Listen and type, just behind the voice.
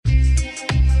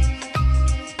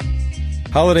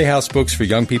Holiday House Books for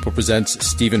Young People presents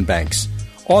Stephen Banks,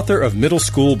 author of Middle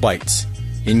School Bites,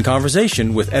 in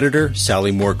conversation with editor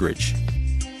Sally Morgridge.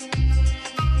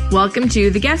 Welcome to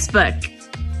The Guest Book.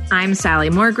 I'm Sally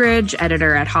Morgridge,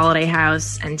 editor at Holiday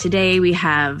House, and today we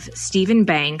have Stephen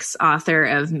Banks, author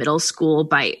of Middle School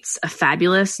Bites, a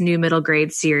fabulous new middle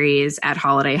grade series at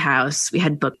Holiday House. We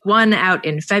had book 1 out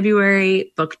in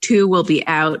February, book 2 will be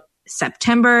out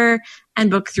September, and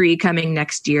book 3 coming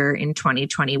next year in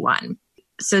 2021.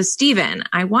 So, Stephen,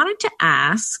 I wanted to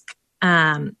ask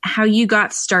how you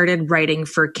got started writing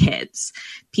for kids.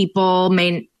 People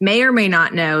may or may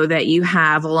not know that you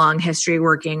have a long history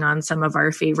working on some of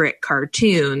our favorite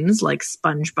cartoons like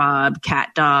SpongeBob, Cat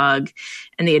Dog,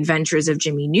 and The Adventures of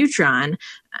Jimmy Neutron.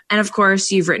 And of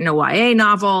course, you've written a YA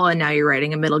novel, and now you're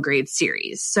writing a middle grade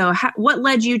series. So what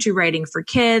led you to writing for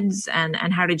kids, and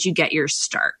how did you get your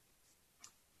start?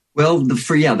 Well, the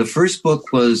first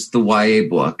book was the YA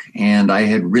book, and I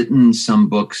had written some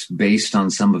books based on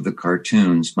some of the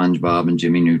cartoons, SpongeBob and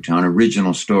Jimmy Neutron,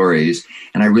 original stories,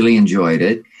 and I really enjoyed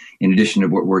it, in addition to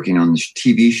working on the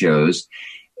TV shows.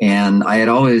 And I had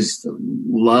always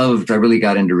I really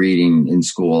got into reading in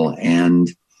school, and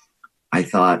I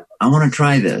thought, I want to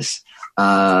try this.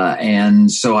 And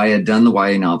so I had done the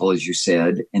YA novel, as you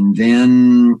said, and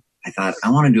then I thought, I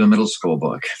want to do a middle school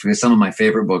book because some of my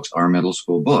favorite books are middle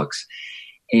school books.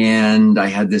 And I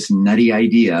had this nutty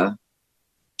idea,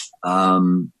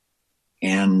 and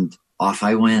off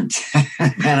I went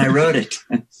and I wrote it.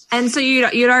 And so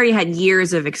you'd already had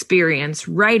years of experience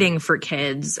writing for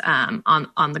kids on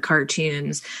the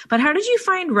cartoons. But how did you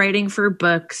find writing for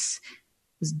books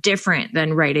was different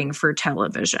than writing for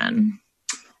television?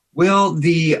 Well,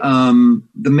 the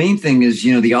main thing is,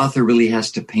 the author really has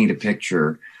to paint a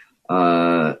picture.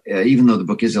 Even though the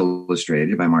book is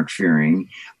illustrated by Mark Fearing,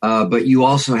 but you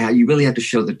also you really have to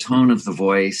show the tone of the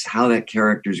voice, how that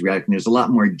character's reacting. There's a lot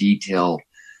more detail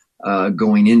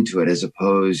going into it, as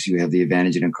opposed you have the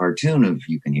advantage in a cartoon of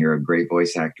you can hear a great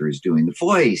voice actor is doing the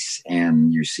voice,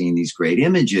 and you're seeing these great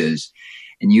images,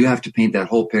 and you have to paint that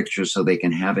whole picture so they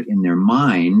can have it in their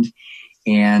mind.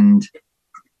 And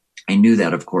I knew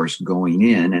that, of course, going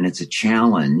in, and it's a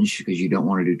challenge because you don't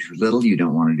want to do too little, you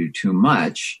don't want to do too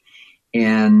much.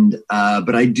 And,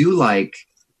 but I do like,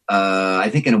 I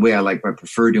think in a way I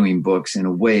prefer doing books in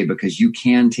a way because you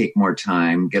can take more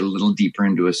time, get a little deeper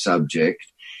into a subject.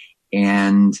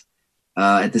 And,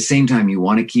 at the same time, you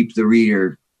want to keep the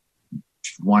reader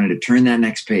wanting to turn that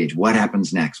next page. What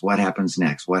happens next? What happens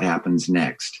next? What happens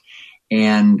next?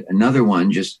 And another one,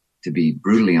 just to be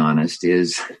brutally honest,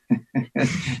 is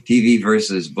TV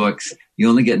versus books. You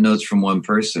only get notes from one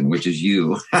person, which is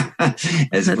you,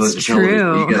 as opposed to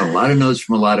television. You get a lot of notes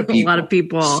from a lot of people. A lot of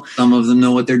people. Some of them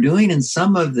know what they're doing, and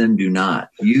some of them do not.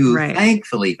 You,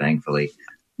 thankfully,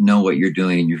 know what you're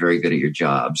doing, and you're very good at your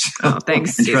jobs. Oh,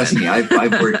 thanks, and trust me, I've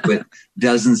worked with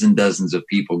dozens and dozens of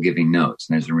people giving notes,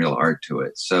 and there's a real art to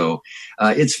it. So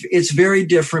it's very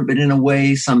different, but in a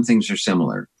way, some things are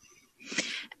similar.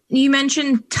 You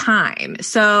mentioned time.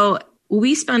 So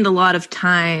we spend a lot of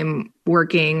time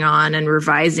working on and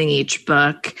revising each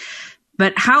book,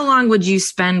 but how long would you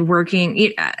spend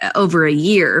working over a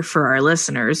year for our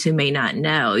listeners who may not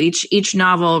know? Each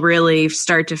novel really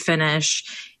start to finish,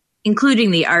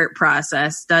 including the art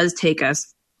process, does take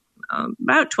us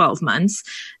about 12 months.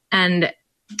 And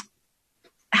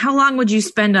how long would you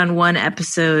spend on one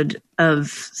episode of,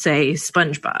 say,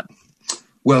 SpongeBob?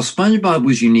 Well, SpongeBob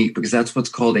was unique because that's what's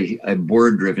called a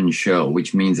board-driven show,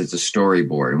 which means it's a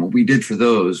storyboard. And what we did for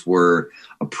those were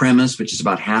a premise, which is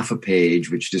about half a page,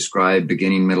 which described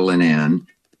beginning, middle, and end.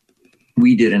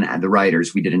 The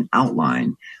writers, we did an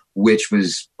outline, which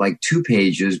was like 2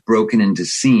 pages broken into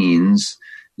scenes,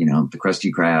 the Krusty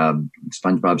Krab,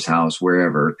 SpongeBob's house,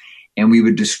 wherever. And we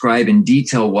would describe in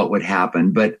detail what would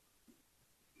happen, but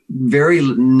very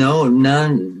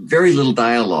little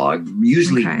dialogue,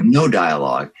 usually no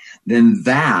dialogue, then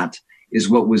that is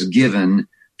what was given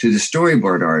to the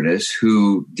storyboard artists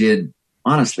who did,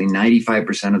 honestly,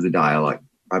 95% of the dialogue,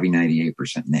 probably 98%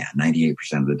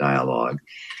 of the dialogue,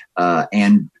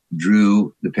 and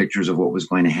drew the pictures of what was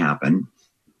going to happen.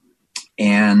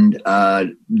 And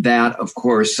that, of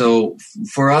course, so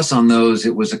for us on those,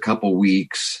 it was a couple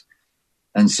weeks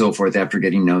and so forth after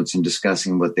getting notes and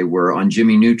discussing what they were. On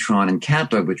Jimmy Neutron and Cat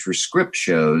Dog, which were script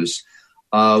shows,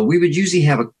 we would usually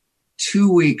have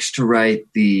 2 weeks to write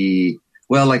a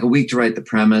week to write the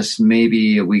premise,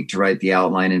 maybe a week to write the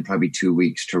outline, and probably 2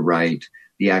 weeks to write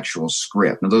the actual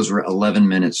script. Now, those were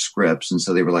 11-minute scripts, and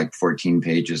so they were like 14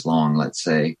 pages long, let's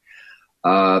say.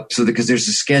 Because there's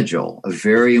a schedule, a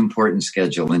very important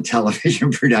schedule in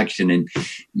television production, and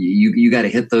you got to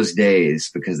hit those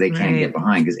days because they can't get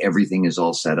behind because everything is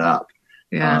all set up.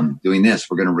 Yeah. Doing this,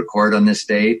 we're going to record on this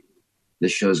date.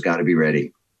 This show's got to be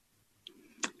ready.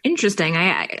 Interesting.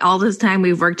 I all this time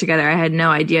we've worked together, I had no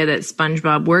idea that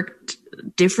SpongeBob worked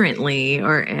differently,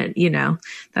 or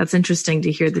that's interesting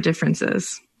to hear the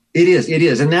differences. It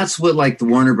is. And that's what, like the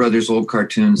Warner Brothers old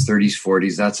cartoons, 30s,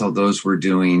 40s, that's how those were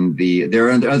doing. There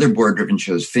are other board-driven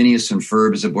shows. Phineas and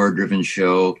Ferb is a board-driven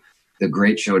show. The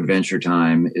Great Show Adventure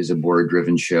Time is a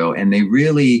board-driven show. And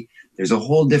there's a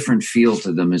whole different feel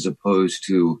to them as opposed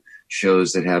to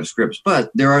shows that have scripts.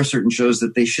 But there are certain shows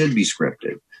that they should be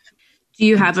scripted. Do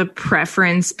you have a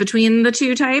preference between the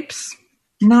two types?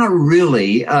 Not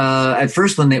really. At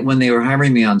first, when they were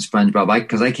hiring me on SpongeBob,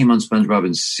 because I came on SpongeBob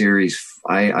in series,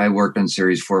 I worked on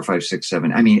series 4, 5, 6,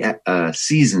 7. I mean,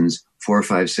 seasons 4,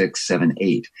 5, 6, 7,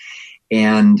 8.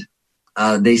 And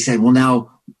they said, well,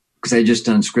 now, because I had just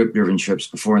done script-driven trips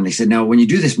before, and they said, now, when you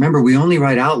do this, remember, we only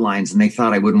write outlines. And they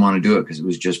thought I wouldn't want to do it because it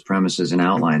was just premises and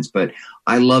outlines. But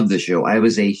I love the show. I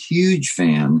was a huge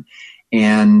fan.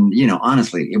 And,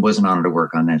 honestly, it was an honor to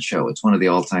work on that show. It's one of the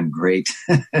all-time great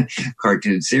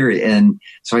cartoon series. And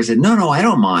so I said, no, I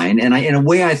don't mind. And in a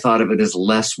way, I thought of it as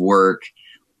less work,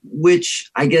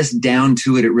 which I guess down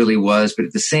to it really was. But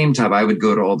at the same time, I would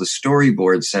go to all the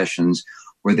storyboard sessions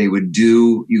where they would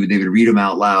read them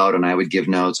out loud and I would give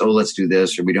notes. Oh, let's do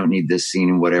this, or we don't need this scene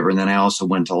and whatever. And then I also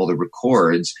went to all the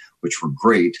records, which were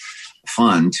great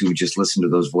fun to just listen to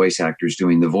those voice actors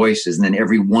doing the voices. And then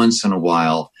every once in a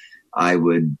while,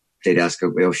 they'd ask,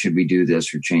 oh, should we do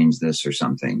this or change this or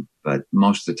something? But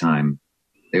most of the time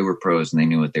they were pros and they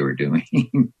knew what they were doing.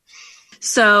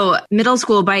 So Middle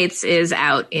School Bites is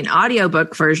out in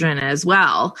audiobook version as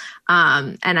well.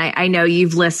 And I know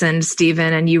you've listened,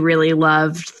 Stephen, and you really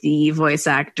loved the voice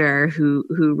actor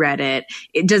who read it.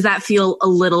 Does that feel a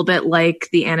little bit like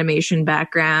the animation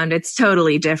background? It's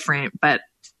totally different, but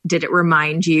did it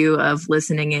remind you of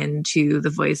listening into the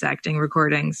voice acting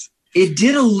recordings? It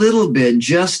did a little bit,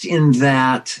 just in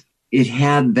that it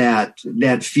had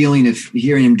that feeling of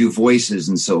hearing him do voices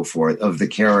and so forth of the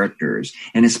characters,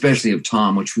 and especially of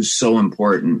Tom, which was so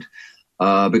important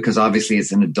because obviously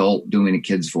it's an adult doing a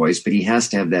kid's voice, but he has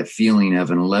to have that feeling of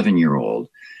an 11-year-old.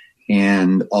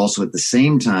 And also at the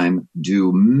same time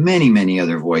do many, many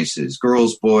other voices,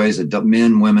 girls, boys,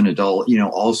 men, women, adult,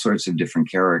 all sorts of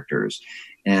different characters.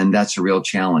 And that's a real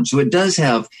challenge. So it does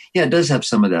have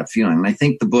some of that feeling. And I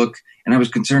think the book, and I was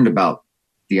concerned about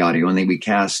the audio, and then we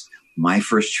cast my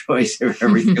first choice of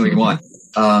everything we want,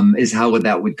 is how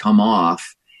that would come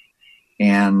off.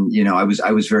 And, I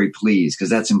was very pleased because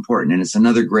that's important. And it's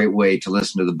another great way to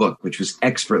listen to the book, which was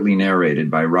expertly narrated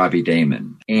by Robbie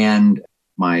Damon. And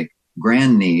my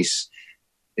grandniece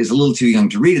is a little too young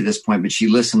to read at this point, but she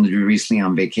listened to it recently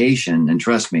on vacation. And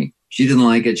trust me, she didn't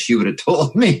like it. She would have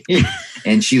told me.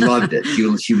 And she loved it.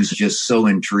 She was just so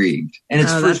intrigued. And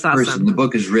it's first person. Awesome. The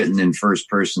book is written in first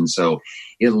person. So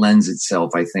it lends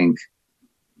itself, I think,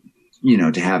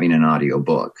 to having an audio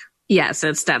book. Yes,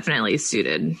 it's definitely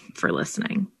suited for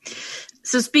listening.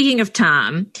 So speaking of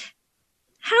Tom,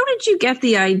 how did you get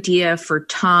the idea for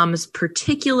Tom's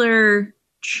particular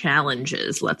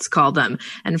challenges, let's call them?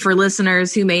 And for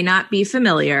listeners who may not be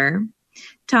familiar,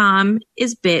 Tom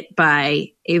is bit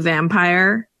by a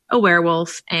vampire, a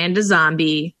werewolf, and a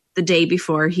zombie the day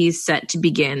before he's set to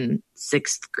begin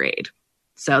 6th grade.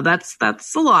 So that's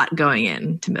a lot going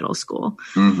into middle school.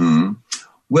 Mm-hmm.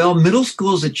 Well, middle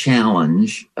school is a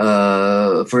challenge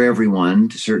for everyone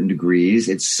to certain degrees.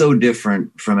 It's so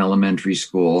different from elementary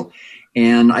school.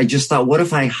 And I just thought, what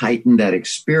if I heightened that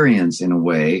experience in a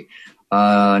way?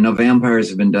 Now, vampires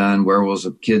have been done, werewolves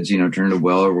of kids, turn into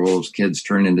werewolves, kids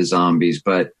turn into zombies.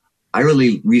 But I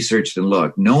really researched and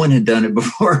looked. No one had done it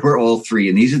before. We're all three.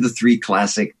 And these are the three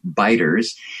classic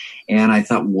biters. And I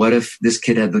thought, what if this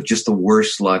kid had just the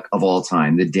worst luck of all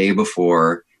time the day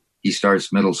before he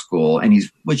starts middle school, and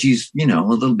which he's, a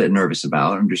little bit nervous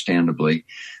about, understandably,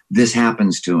 this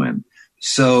happens to him.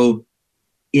 So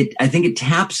I think it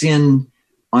taps in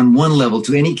on one level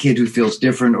to any kid who feels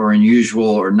different or unusual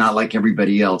or not like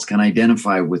everybody else can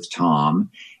identify with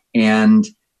Tom. And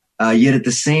yet at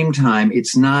the same time,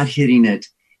 it's not hitting it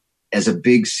as a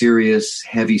big, serious,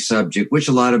 heavy subject, which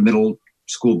a lot of middle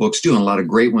school books do, and a lot of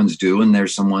great ones do. And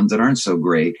there's some ones that aren't so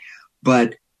great.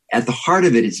 But at the heart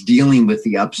of it, it's dealing with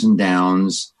the ups and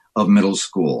downs of middle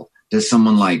school. Does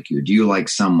someone like you? Do you like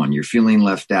someone? You're feeling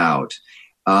left out.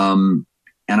 And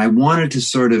I wanted to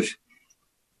sort of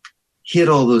hit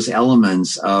all those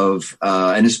elements of,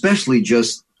 and especially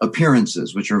just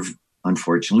appearances, which are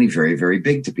unfortunately very, very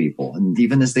big to people. And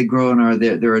even as they grow and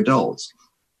they're adults.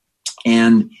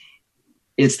 And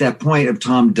it's that point of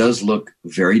Tom does look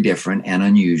very different and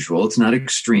unusual. It's not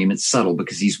extreme. It's subtle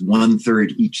because he's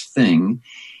 1/3 each thing.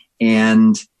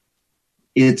 And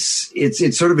it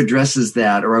sort of addresses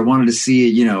that, or I wanted to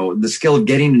see, the skill of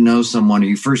getting to know someone.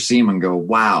 You first see him and go,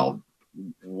 wow,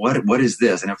 what is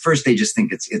this? And at first they just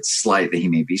think it's slight, that he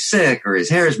may be sick, or his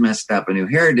hair is messed up, a new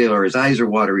hairdo, or his eyes are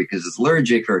watery because it's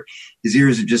allergic, or his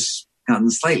ears have just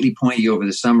gotten slightly pointy over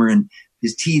the summer, and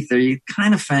his teeth are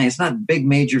kind of fangs. It's not big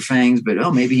major fangs, but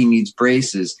maybe he needs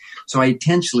braces. So I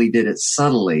intentionally did it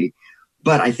subtly,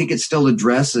 but I think it still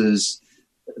addresses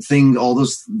all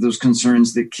those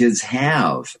concerns that kids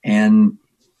have. And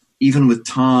even with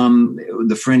Tom,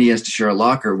 the friend he has to share a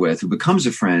locker with, who becomes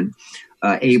a friend,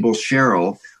 Abel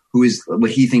Sherrill, who is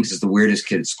what he thinks is the weirdest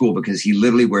kid at school, because he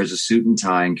literally wears a suit and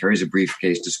tie and carries a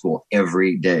briefcase to school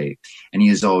every day. And he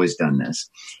has always done this.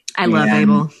 I love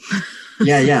Abel.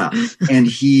 Yeah. And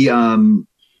he, and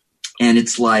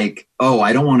it's like,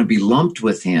 I don't want to be lumped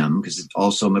with him, because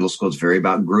also middle school is very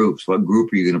about groups. What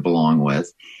group are you going to belong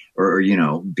with? Or,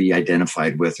 be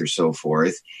identified with, or so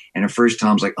forth. And at first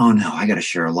Tom's like, oh no, I got to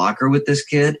share a locker with this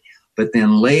kid. But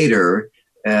then later,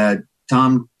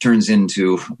 Tom turns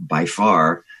into, by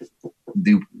far,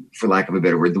 for lack of a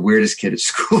better word, the weirdest kid at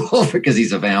school, because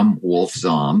he's a Van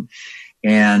Wolfzom.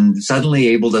 And suddenly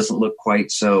Abel doesn't look quite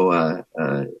so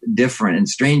different and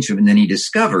strange to him. And then he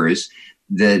discovers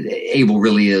that Abel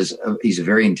really he's a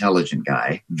very intelligent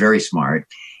guy, very smart,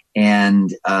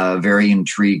 and very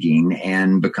intriguing,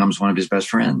 and becomes one of his best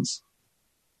friends.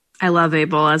 I love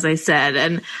Abel, as I said.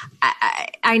 And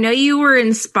I know you were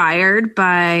inspired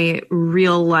by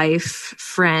real life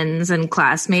friends and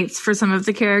classmates for some of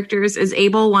the characters. Is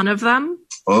Abel one of them?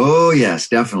 Oh, yes,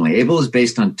 definitely. Abel is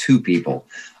based on two people.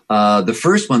 The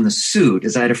first one, the suit,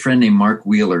 is I had a friend named Mark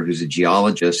Wheeler, who's a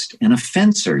geologist and a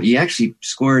fencer. He actually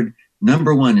scored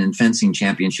 #1 in fencing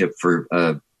championship for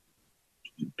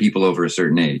people over a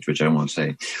certain age, which I won't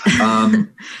say.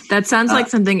 That sounds like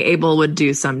something Abel would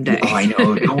do someday. Oh, I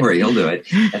know. Don't worry. He'll do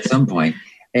it at some point.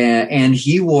 And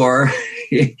he wore,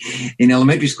 in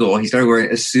elementary school, he started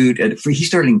wearing a suit. He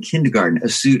started in kindergarten, a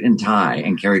suit and tie,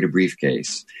 and carried a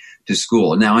briefcase to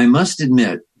school. Now, I must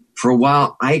admit, for a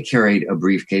while, I carried a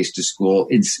briefcase to school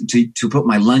to put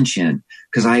my lunch in,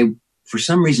 because for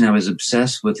some reason, I was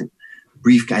obsessed with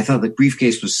briefcase. I thought the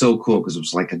briefcase was so cool because it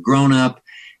was like a grown-up.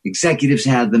 Executives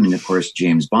had them, and of course,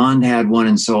 James Bond had one.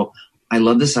 And so I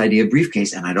love this idea of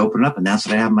briefcase, and I'd open it up, and that's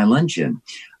what I have my lunch in.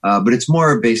 But it's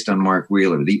more based on Mark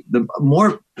Wheeler.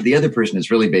 The other person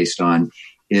it's really based on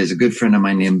is a good friend of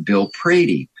mine named Bill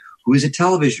Prady, who is a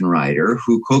television writer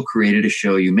who co-created a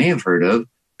show you may have heard of,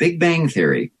 Big Bang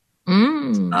Theory,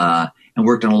 and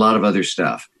worked on a lot of other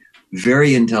stuff.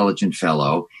 Very intelligent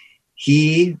fellow.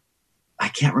 I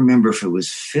can't remember if it was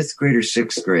 5th grade or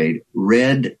 6th grade,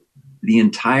 read the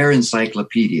entire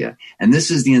encyclopedia. And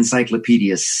this is the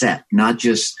encyclopedia set, not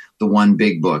just the one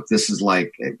big book. This is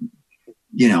like, a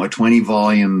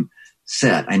 20-volume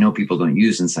set. I know people don't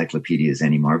use encyclopedias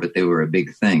anymore, but they were a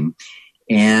big thing.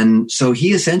 And so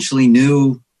he essentially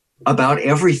knew about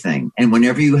everything. And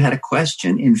whenever you had a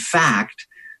question, in fact,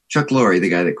 Chuck Lorre, the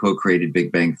guy that co-created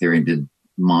Big Bang Theory and did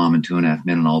Mom and 2.5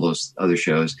 Men and all those other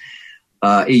shows,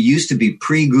 it used to be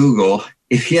pre-Google.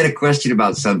 If he had a question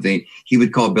about something, he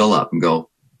would call Bill up and go,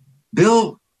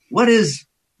 Bill, what is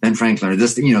Ben Franklin or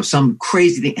this, some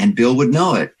crazy thing? And Bill would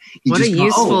know it. What a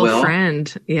useful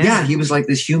friend. Yeah, he was like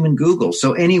this human Google.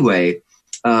 So anyway,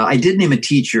 I did name a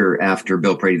teacher after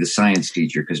Bill Prady, the science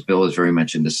teacher, because Bill is very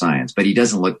much into science, but he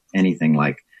doesn't look anything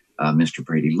like Mr.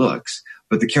 Prady looks.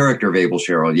 But the character of Abel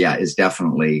Sherrill, is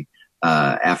definitely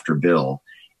after Bill.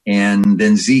 And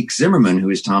then Zeke Zimmerman, who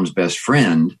is Tom's best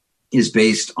friend, is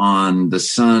based on the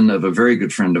son of a very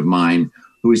good friend of mine,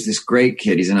 who is this great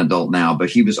kid. He's an adult now, but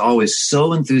he was always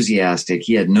so enthusiastic.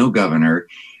 He had no governor,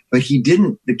 but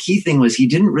the key thing was he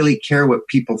didn't really care what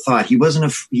people thought. He was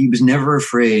never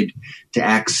afraid to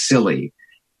act silly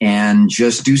and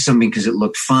just do something because it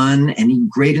looked fun, and he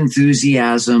great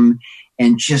enthusiasm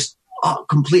and just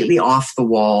completely off the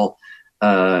wall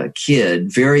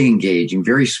kid, very engaging,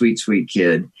 very sweet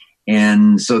kid.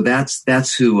 And so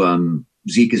that's who,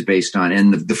 Zeke is based on.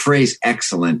 And the phrase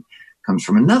excellent comes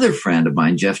from another friend of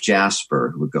mine, Jeff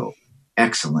Jasper, who would go,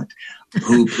 excellent,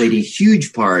 who played a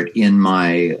huge part in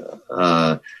my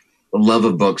love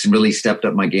of books and really stepped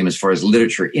up my game as far as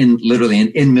literature in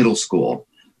middle school.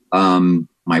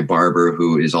 My barber,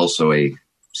 who is also a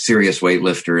serious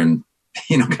weightlifter and,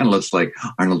 kind of looks like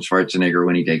Arnold Schwarzenegger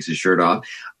when he takes his shirt off.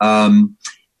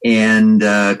 And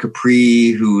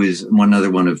Capri, who is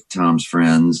another one of Tom's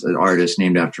friends, an artist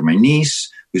named after my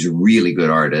niece, who's a really good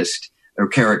artist. Their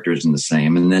characters in the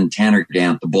same. And then Tanner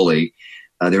Gant, the bully.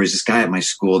 There was this guy at my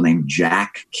school named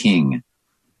Jack King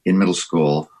in middle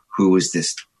school who was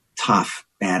this tough,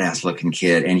 badass looking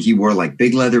kid. And he wore like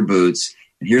big leather boots.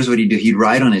 And here's what he'd do. He'd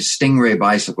ride on his Stingray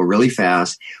bicycle really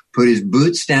fast, put his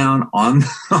boots down on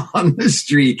the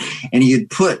street, and he'd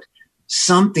put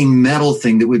something metal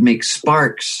thing that would make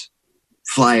sparks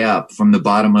fly up from the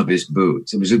bottom of his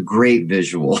boots. It was a great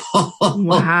visual.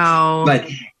 Wow. But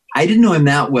I didn't know him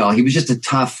that well. He was just a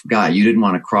tough guy. You didn't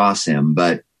want to cross him.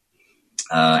 But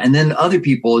and then other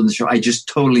people in the show, I just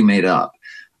totally made up.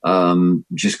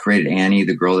 Just created Annie,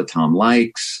 the girl that Tom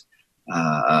likes,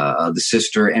 the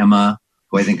sister, Emma,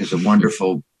 who I think is a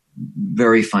wonderful,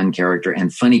 very fun character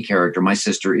and funny character. My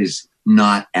sister is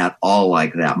not at all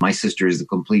like that. My sister is the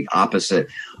complete opposite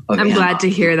of I'm Emma. glad to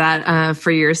hear that for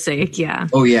your sake. Yeah.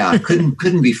 Oh yeah.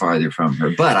 Couldn't be farther from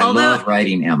her, but I love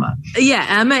writing Emma. Yeah.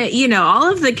 Emma,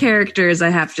 all of the characters, I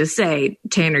have to say,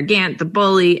 Tanner Gant, the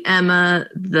bully, Emma,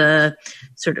 the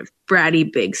sort of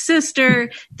bratty big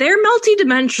sister, they're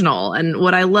multidimensional. And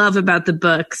what I love about the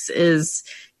books is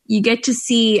you get to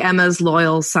see Emma's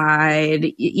loyal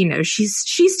side. She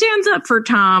stands up for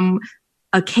Tom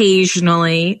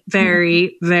occasionally,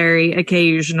 very, very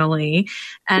occasionally.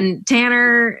 And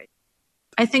Tanner,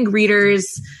 I think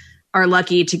readers are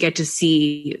lucky to get to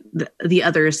see the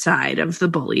other side of the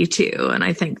bully too. And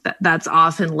I think that that's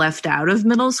often left out of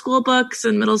middle school books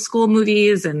and middle school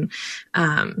movies. And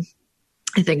I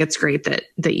think it's great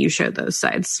that you showed those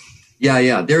sides.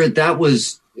 Yeah. That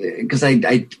was because I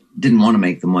didn't want to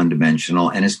make them one-dimensional,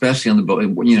 and especially on the bully.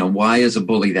 Why is a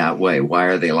bully that way? Why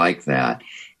are they like that?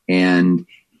 And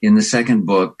in the second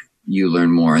book, you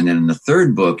learn more. And then in the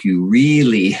third book, you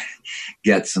really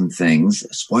get some things.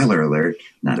 Spoiler alert,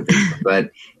 not a big one,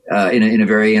 but in a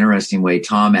very interesting way,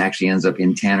 Tom actually ends up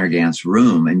in Tanner Gant's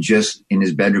room and just in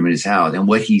his bedroom at his house. And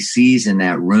what he sees in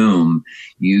that room,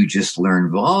 you just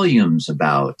learn volumes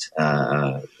about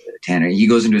Tanner. He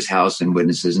goes into his house and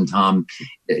witnesses, and Tom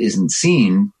isn't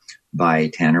seen by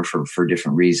Tanner for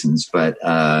different reasons. But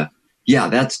yeah,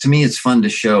 that's, to me, it's fun to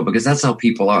show because that's how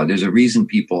people are. There's a reason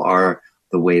people are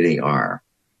the way they are.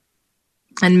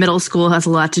 And middle school has a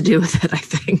lot to do with it, I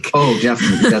think. Oh,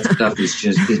 definitely. That stuff is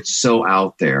just, it's so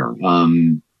out there.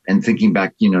 And thinking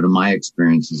back, to my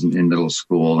experiences in middle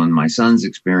school and my son's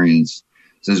experiences,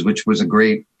 which was a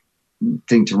great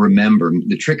thing to remember.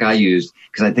 The trick I used,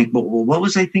 because I think, well, what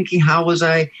was I thinking? How was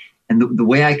I? And the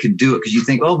way I could do it, because you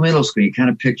think, oh, middle school, you kind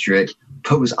of picture it.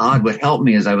 But it was odd. What helped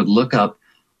me is I would look up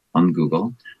on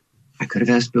Google. I could have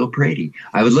asked Bill Prady.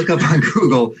 I would look up on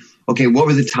Google, okay, what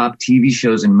were the top TV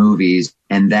shows and movies?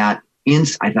 And I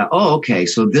thought, oh, okay,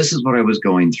 so this is what I was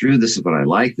going through. This is what I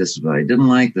liked. This is what I didn't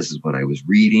like. This is what I was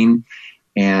reading.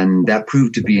 And that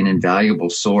proved to be an invaluable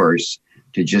source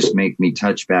to just make me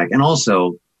touch back. And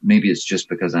also, maybe it's just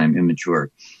because I'm immature.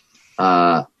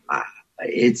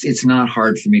 It's not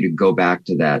hard for me to go back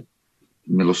to that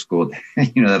middle school,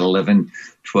 that 11,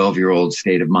 12-year-old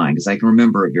state of mind, because I can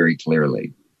remember it very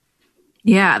clearly.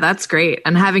 Yeah, that's great.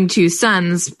 And having two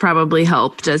sons probably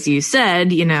helped, as you said,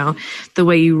 the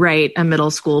way you write a middle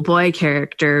school boy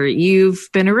character. You've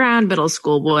been around middle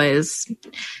school boys,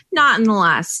 not in the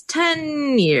last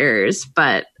 10 years,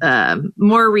 but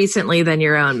more recently than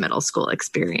your own middle school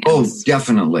experience. Oh,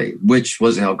 definitely, which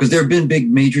was a help, because there have been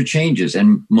big major changes,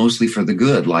 and mostly for the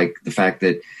good, like the fact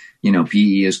that,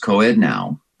 PE is co-ed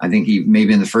now. I think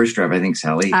maybe in the first draft, I think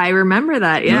Sally. I remember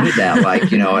that, yeah. Remember that,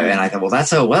 and I thought, well, that's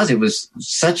how it was. It was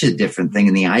such a different thing.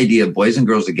 And the idea of boys and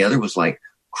girls together was like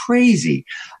crazy.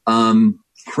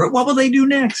 What will they do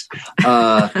next?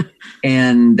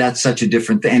 And that's such a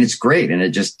different thing. And it's great. And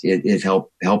it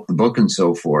helped the book and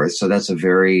so forth. So that's a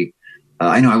very,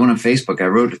 I know I went on Facebook. I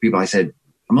wrote to people. I said,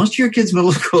 are most of your kids'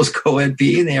 middle schools co-ed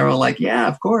PE? And they were all like, yeah,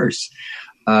 of course.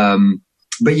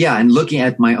 But yeah, and looking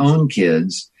at my own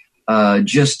kids,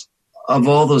 just of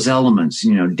all those elements,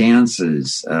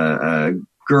 dances,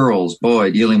 girls,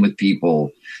 boy, dealing with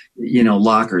people,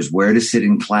 lockers, where to sit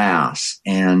in class.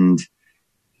 And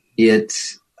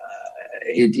it's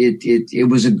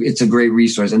a great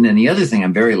resource. And then the other thing,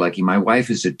 I'm very lucky. My wife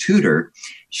is a tutor.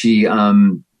 She,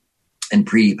 in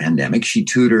pre-pandemic, she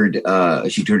tutored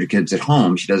kids at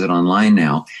home. She does it online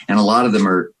now. And a lot of them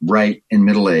are right in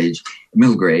middle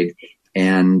grade.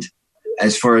 And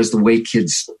as far as the way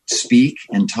kids speak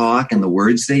and talk and the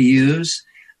words they use,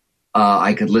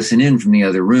 I could listen in from the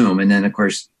other room. And then, of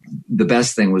course, the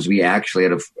best thing was we actually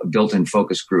had a built-in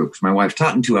focus group. My wife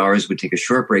taught in 2 hours, would take a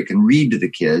short break and read to the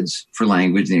kids for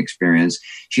language and experience.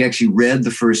 She actually read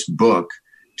the first book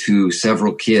to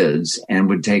several kids and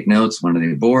would take notes. When are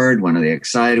they bored? When are they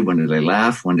excited? When do they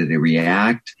laugh? When do they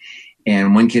react?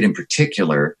 And one kid in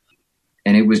particular,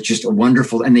 and it was just a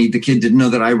wonderful, and the kid didn't know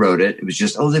that I wrote it. It was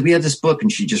just, we have this book,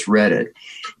 and she just read it.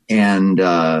 And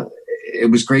it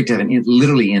was great to have an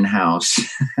literally in-house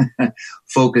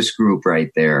focus group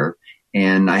right there.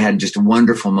 And I had just a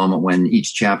wonderful moment when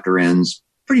each chapter ends,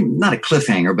 pretty, not a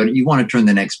cliffhanger, but you want to turn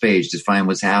the next page to find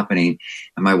what's happening.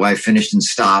 And my wife finished and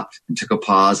stopped and took a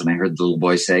pause, and I heard the little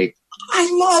boy say, "I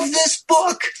love this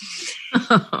book."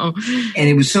 And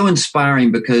it was so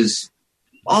inspiring because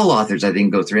all authors, I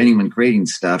think, go through, anyone creating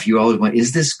stuff, you always want,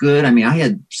 is this good? I mean, I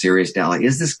had serious doubt, like,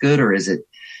 is this good, or is it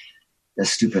a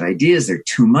stupid idea? Is there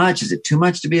too much? Is it too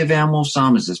much to be a Van Wolf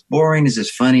Psalm? Is this boring? Is this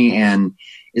funny? And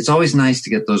it's always nice to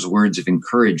get those words of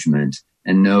encouragement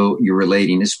and know you're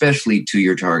relating, especially to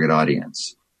your target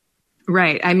audience.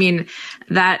 Right. I mean,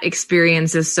 that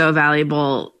experience is so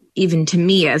valuable even to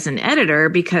me as an editor,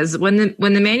 because when the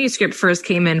manuscript first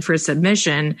came in for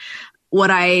submission,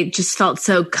 what I just felt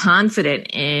so confident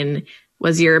in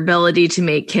was your ability to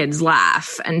make kids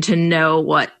laugh and to know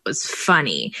what was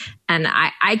funny. And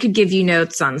I could give you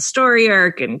notes on story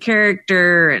arc and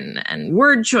character and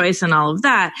word choice and all of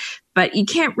that, but you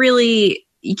can't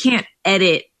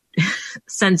edit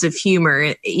sense of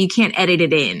humor. You can't edit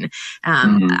it in.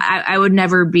 I would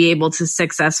never be able to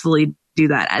successfully do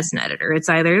that as an editor. It's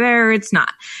either there or it's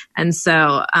not. And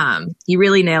so you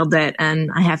really nailed it.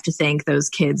 And I have to thank those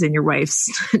kids in your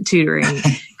wife's tutoring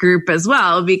group as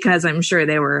well, because I'm sure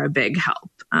they were a big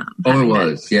help. It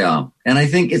was. Yeah. And I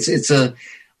think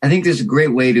I think there's a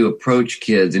great way to approach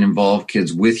kids and involve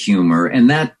kids with humor. And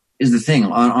that is the thing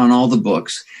on all the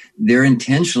books. They're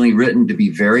intentionally written to be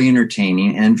very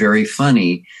entertaining and very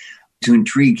funny, to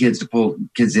intrigue kids, to pull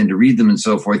kids in to read them and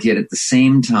so forth, yet at the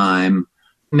same time,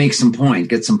 make some point,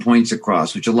 get some points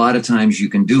across, which a lot of times you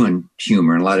can do in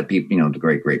humor. And a lot of people, the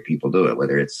great people do it,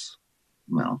 whether it's,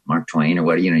 Mark Twain or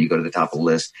what, you go to the top of the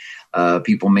list,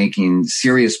 people making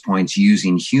serious points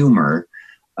using humor,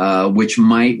 which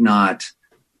might not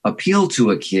appeal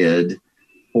to a kid,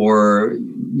 or,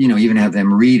 even have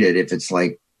them read it if it's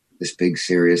like this big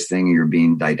serious thing, you're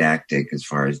being didactic as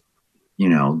far as,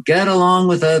 get along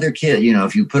with other kids.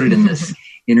 If you put it in this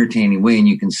entertaining way and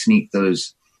you can sneak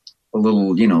those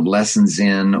little, lessons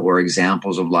in or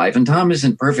examples of life. And Tom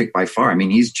isn't perfect by far. I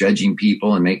mean, he's judging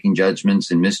people and making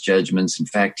judgments and misjudgments. In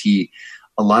fact, a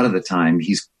lot of the time,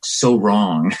 he's so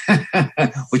wrong,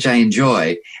 which I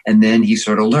enjoy. And then he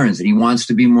sort of learns that he wants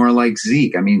to be more like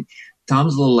Zeke. I mean,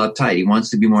 Tom's a little uptight. He wants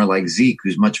to be more like Zeke,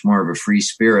 who's much more of a free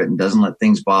spirit and doesn't let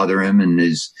things bother him. And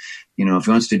is, if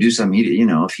he wants to do something,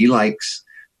 if he likes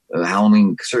a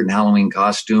certain Halloween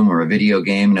costume or a video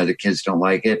game and other kids don't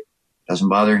like it, doesn't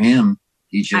bother him.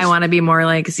 I want to be more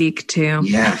like Zeke too.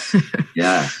 Yes.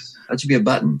 That should be a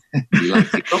button.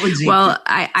 Well,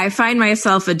 I find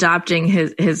myself adopting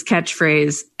his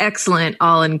catchphrase, excellent,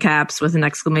 all in caps with an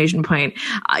exclamation point.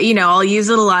 I'll use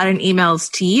it a lot in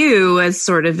emails to you as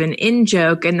sort of an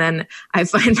in-joke. And then I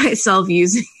find myself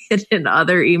using it in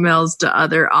other emails to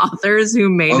other authors who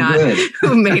may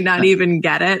not even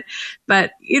get it.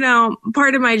 But,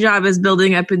 part of my job is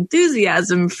building up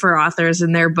enthusiasm for authors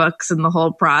and their books and the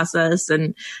whole process.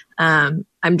 And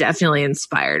I'm definitely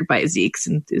inspired by Zeke's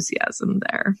enthusiasm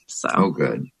there. So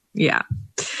good. Yeah.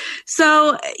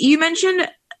 So you mentioned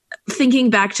thinking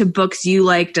back to books you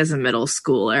liked as a middle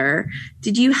schooler.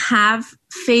 Did you have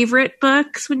favorite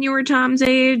books when you were Tom's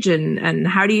age? And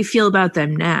how do you feel about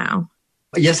them now?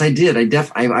 Yes, I did.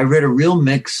 I read a real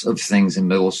mix of things in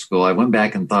middle school. I went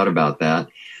back and thought about that.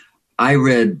 I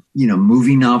read,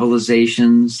 movie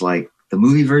novelizations like the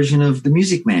movie version of The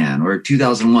Music Man, or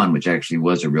 2001, which actually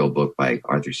was a real book by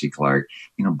Arthur C. Clarke,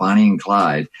 Bonnie and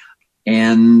Clyde.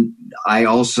 And I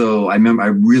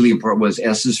remember really important was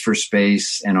S is for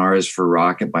Space and R is for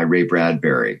Rocket by Ray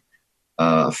Bradbury.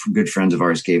 Good friends of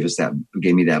ours gave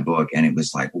me that book, and it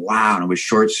was like, wow. And it was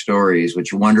short stories,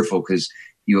 which are wonderful because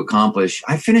you accomplish,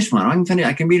 I finished one,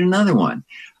 I can read another one.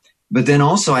 But then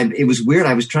also it was weird.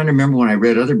 I was trying to remember when I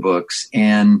read other books,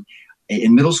 and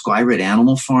in middle school, I read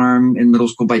Animal Farm in middle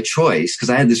school by choice because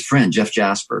I had this friend, Jeff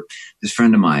Jasper, this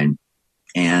friend of mine.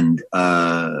 And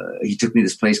he took me to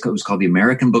this place. It was called the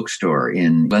American Bookstore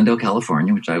in Glendale,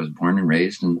 California, which I was born and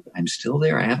raised, and I'm still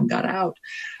there. I haven't got out.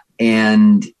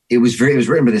 And it was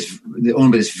written by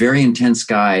owned by this very intense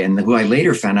guy, and who I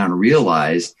later found out and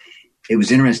realized it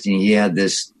was interesting. He had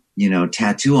this,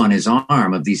 tattoo on his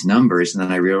arm of these numbers, and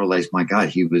then I realized, my God,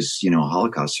 he was, a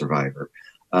Holocaust survivor.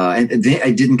 And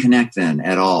I didn't connect then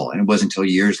at all. And it wasn't until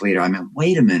years later I meant,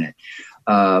 wait a minute.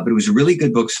 But it was a really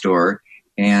good bookstore,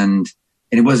 and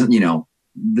it wasn't,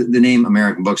 the name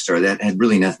American Bookstore, that had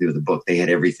really nothing to do with the book. They had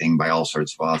everything by all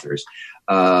sorts of authors.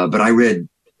 But I read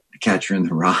Catcher in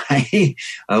the Rye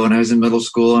when I was in middle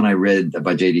school, and I read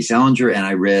by J.D. Salinger, and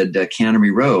I read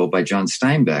Cannery Row by John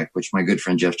Steinbeck, which my good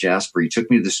friend Jeff Jasper, he took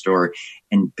me to the store,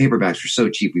 and paperbacks were so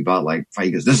cheap. We bought like 5.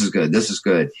 He goes, this is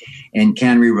good. And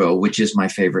Cannery Row, which is my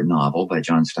favorite novel by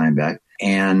John Steinbeck.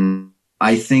 And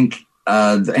I think,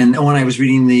 and when I was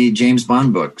reading the James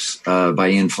Bond books by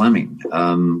Ian Fleming,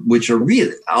 which are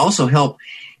really also help.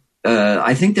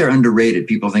 I think they're underrated.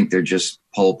 People think they're just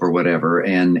pulp or whatever,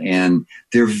 and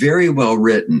they're very well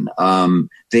written.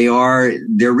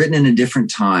 They're written in a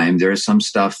different time. There is some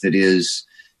stuff that is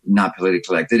not politically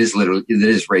correct, that is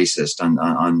racist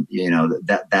on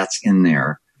that's in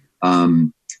there.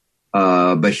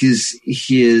 But his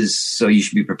so you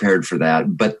should be prepared for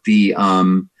that. But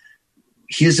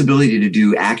his ability to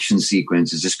do action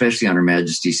sequences, especially on Her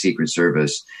Majesty's Secret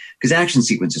Service, because action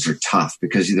sequences are tough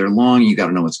because they're long. You got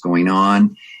to know what's going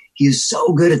on. He is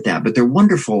so good at that, but they're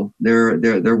wonderful.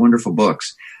 They're wonderful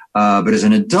books. But as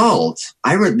an adult,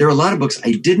 there are a lot of books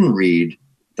I didn't read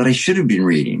that I should have been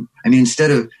reading. I mean,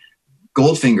 instead of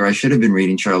Goldfinger, I should have been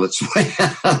reading Charlotte's Web.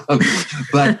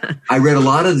 But I read a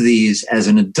lot of these as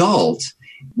an adult,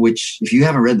 which if you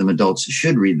haven't read them, adults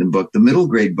should read them. The middle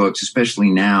grade books, especially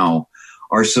now,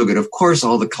 are so good. Of course,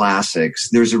 all the classics,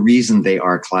 there's a reason they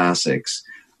are classics.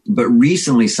 But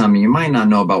recently, some you might not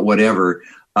know about, whatever.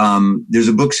 There's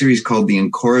a book series called The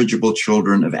Incorrigible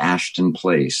Children of Ashton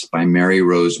Place by Mary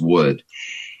Rose Wood.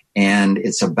 And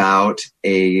it's about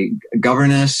a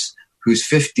governess who's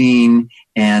 15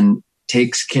 and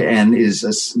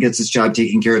gets his job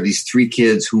taking care of these 3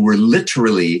 kids who were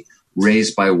literally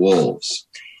raised by wolves.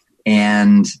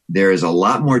 And there is a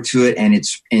lot more to it.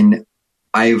 And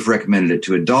I've recommended it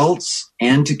to adults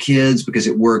and to kids because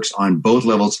it works on both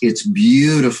levels. It's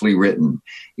beautifully written.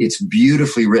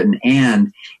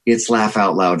 And it's laugh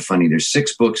out loud funny. There's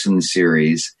 6 books in the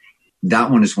series.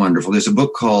 That one is wonderful. There's a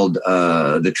book called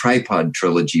The Tripod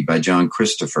Trilogy by John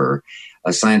Christopher,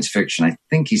 a science fiction. I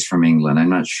think he's from England. I'm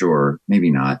not sure.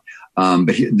 Maybe not.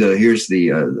 But here's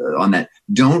on that.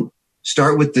 Don't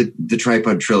start with the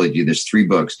Tripod Trilogy. There's 3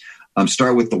 books.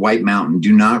 Start with The White Mountain.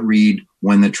 Do not read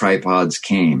When the Tripods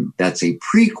Came. That's a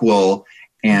prequel,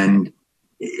 and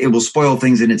it will spoil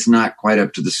things, and it's not quite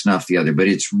up to the snuff the other, but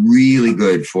it's really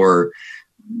good for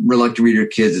reluctant reader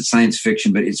kids. It's science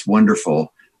fiction, but it's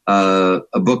wonderful. A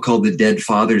book called The Dead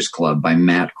Fathers Club by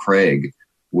Matt Craig,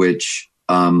 which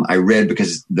I read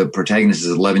because the protagonist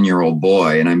is an 11-year-old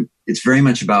boy, and it's very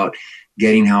much about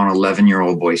getting how an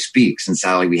 11-year-old boy speaks. And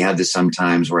Sally, we have this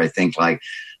sometimes where I think like,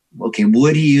 okay,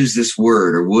 would he use this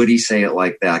word or would he say it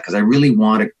like that? Because I really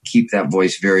want to keep that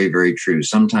voice very, very true.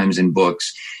 Sometimes in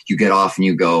books, you get off and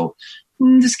you go,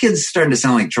 this kid's starting to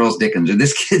sound like Charles Dickens, or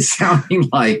this kid's sounding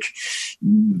like,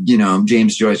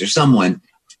 James Joyce or someone.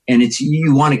 And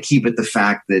you want to keep it the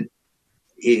fact that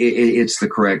it's the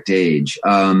correct age.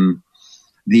 I know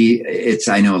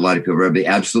a lot of people read The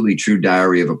Absolutely True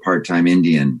Diary of a Part-Time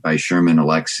Indian by Sherman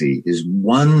Alexie is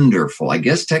wonderful. I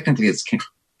guess technically it's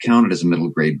counted as a middle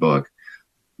grade book.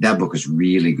 That book is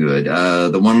really good.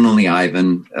 The One and Only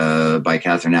Ivan by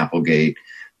Catherine Applegate.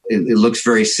 It looks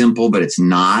very simple, but it's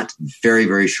not. Very,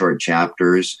 very short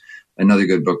chapters. Another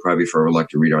good book probably for a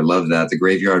reluctant reader. I love that. The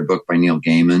Graveyard Book by Neil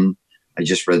Gaiman. I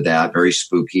just read that. Very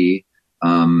spooky.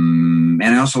 And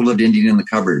I also loved Indian in the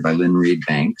Cupboard by Lynn Reed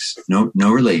Banks. No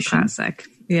relation. Classic.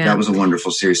 Yeah. That was a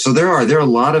wonderful series. So there are a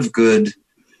lot of good.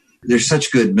 There's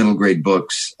such good middle grade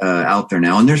books out there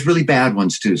now, and there's really bad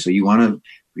ones too. So you want to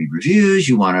read reviews,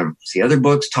 you want to see other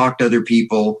books, talk to other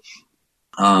people,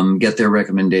 get their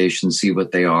recommendations, see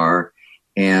what they are,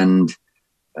 and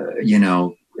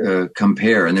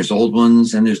compare. And there's old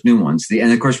ones and there's new ones.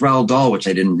 And of course, Roald Dahl, which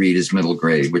I didn't read, is middle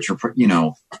grade, which are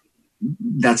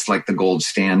that's like the gold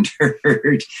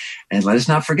standard. And let us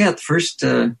not forget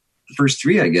the first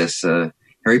 3, I guess,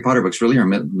 Harry Potter books really are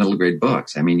middle grade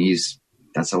books. I mean,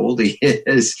 that's how old he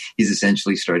is. He's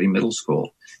essentially starting middle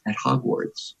school at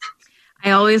Hogwarts.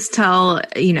 I always tell,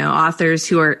 authors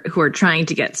who are trying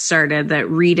to get started that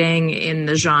reading in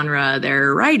the genre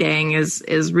they're writing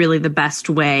is really the best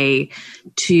way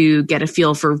to get a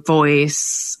feel for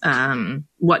voice,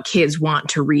 what kids want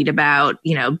to read about.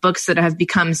 Books that have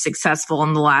become successful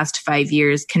in the last 5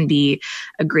 years can be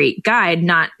a great guide,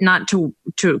 not to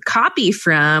copy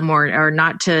from or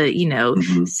not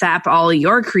to, sap all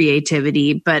your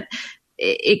creativity, but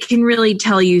it can really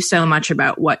tell you so much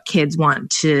about what kids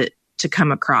want to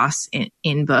come across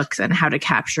in books and how to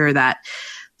capture that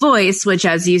voice, which,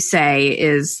 as you say,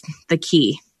 is the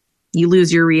key. you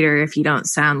lose your reader if you don't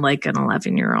sound like an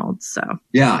 11-year-old. So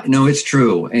yeah, no, it's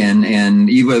true. And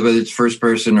even whether it's first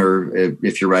person or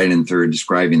if you're writing in third,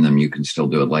 describing them, you can still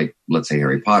do it like, let's say,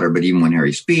 Harry Potter. But even when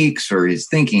Harry speaks or is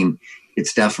thinking,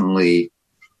 it's definitely,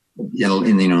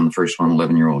 in the first one,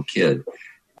 11-year-old kid.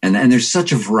 And there's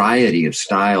such a variety of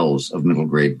styles of middle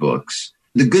grade books.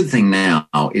 The good thing now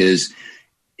is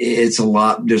there's a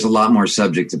lot more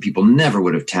subjects that people never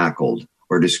would have tackled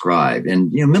or described.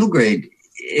 And, middle grade,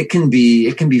 it can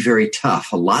be very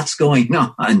tough. A lot's going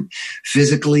on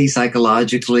physically,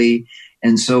 psychologically,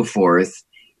 and so forth.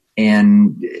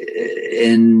 And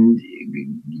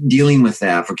dealing with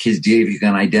that for kids, if you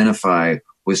can identify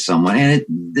with someone. And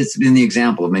it's been the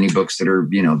example of many books that are,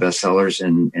 bestsellers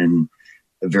and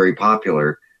very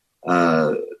popular.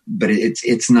 But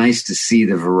it's nice to see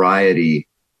the variety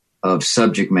of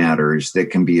subject matters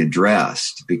that can be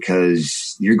addressed,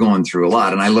 because you're going through a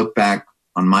lot. And I look back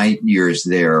on my years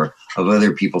there of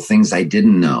other people, things I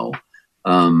didn't know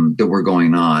that were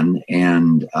going on.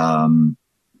 And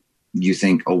you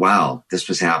think, oh, wow, this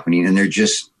was happening. And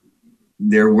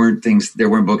there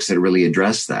weren't books that really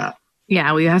addressed that.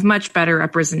 Yeah, we have much better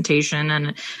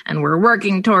representation and we're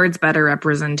working towards better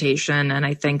representation. And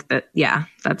I think that,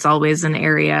 that's always an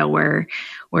area where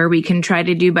we can try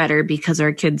to do better because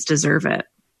our kids deserve it.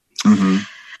 Mm-hmm.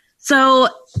 So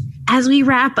as we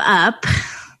wrap up,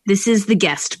 this is the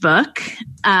guest book.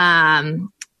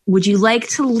 Would you like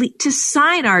to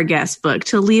sign our guest book,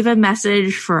 to leave a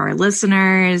message for our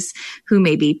listeners who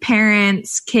may be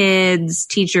parents, kids,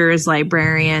 teachers,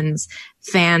 librarians,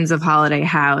 fans of Holiday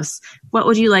House? What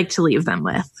would you like to leave them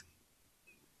with?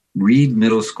 Read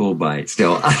Middle School Bites.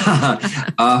 Still,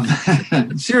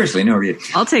 seriously, no, read.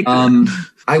 I'll take that.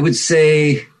 I would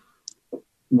say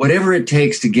whatever it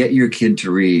takes to get your kid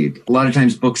to read. A lot of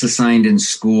times books assigned in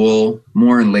school,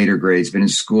 more in later grades, but in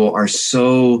school are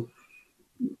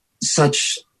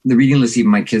the reading list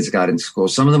even my kids got in school.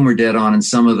 Some of them were dead on and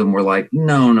some of them were like,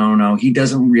 no, he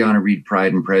doesn't want to read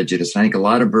Pride and Prejudice. I think a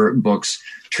lot of books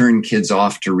turn kids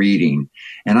off to reading.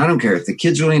 And I don't care if the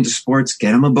kid's really into sports,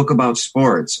 get them a book about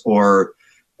sports or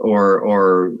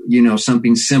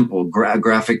something simple.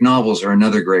 Graphic novels are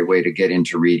another great way to get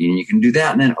into reading. You can do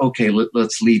that. And then, okay,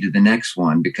 let's lead to the next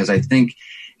one, because I think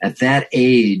at that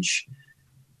age,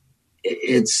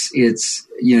 it's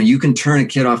you can turn a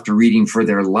kid off to reading for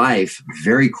their life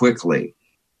very quickly.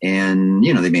 And,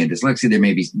 they may have dyslexia.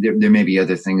 There may be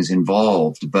other things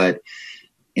involved, but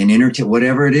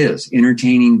whatever it is,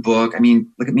 entertaining book. I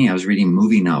mean, look at me. I was reading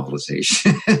movie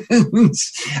novelizations.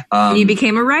 You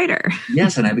became a writer.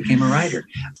 Yes. And I became a writer,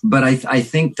 but I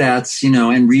think that's,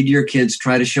 and read your kids,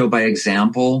 try to show by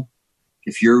example.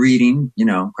 If you're reading,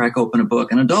 crack open a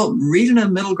book. An adult reading a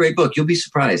middle grade book, you'll be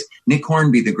surprised. Nick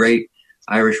Hornby, the great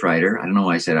Irish writer, I don't know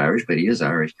why I said Irish, but he is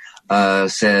Irish,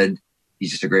 said,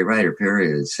 he's just a great writer,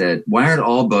 period, said, why aren't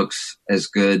all books as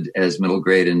good as middle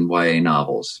grade and YA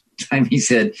novels? I mean, he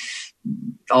said,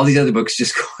 all these other books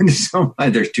just go into so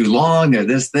much. They're too long, they're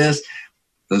this.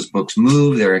 Those books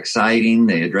move, they're exciting,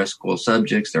 they address cool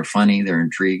subjects, they're funny, they're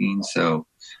intriguing. So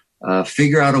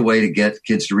figure out a way to get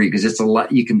kids to read, because it's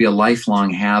you can be a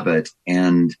lifelong habit,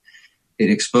 and it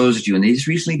exposes you. And they just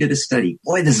recently did a study.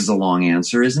 Boy, this is a long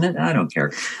answer, isn't it? I don't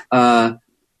care. My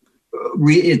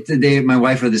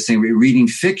wife read this thing. Reading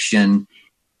fiction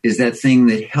is that thing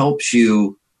that helps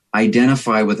you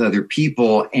identify with other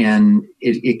people, and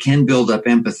it can build up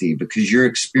empathy, because you're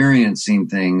experiencing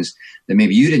things that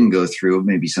maybe you didn't go through,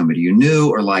 maybe somebody you knew,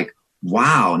 or like,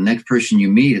 wow, next person you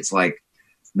meet, it's like,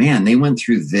 man, they went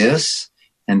through this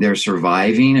and they're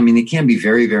surviving. I mean, they can be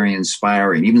very, very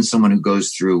inspiring. Even someone who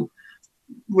goes through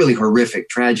really horrific,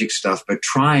 tragic stuff, but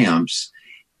triumphs,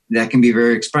 that can be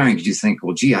very inspiring, because you think,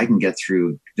 well, gee, I can get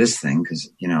through this thing because,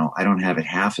 I don't have it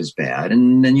half as bad.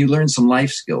 And then you learn some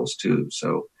life skills too.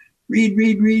 So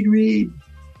read.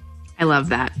 I love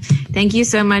that. Thank you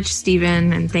so much,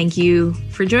 Stephen. And thank you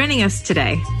for joining us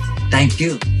today. Thank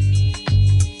you.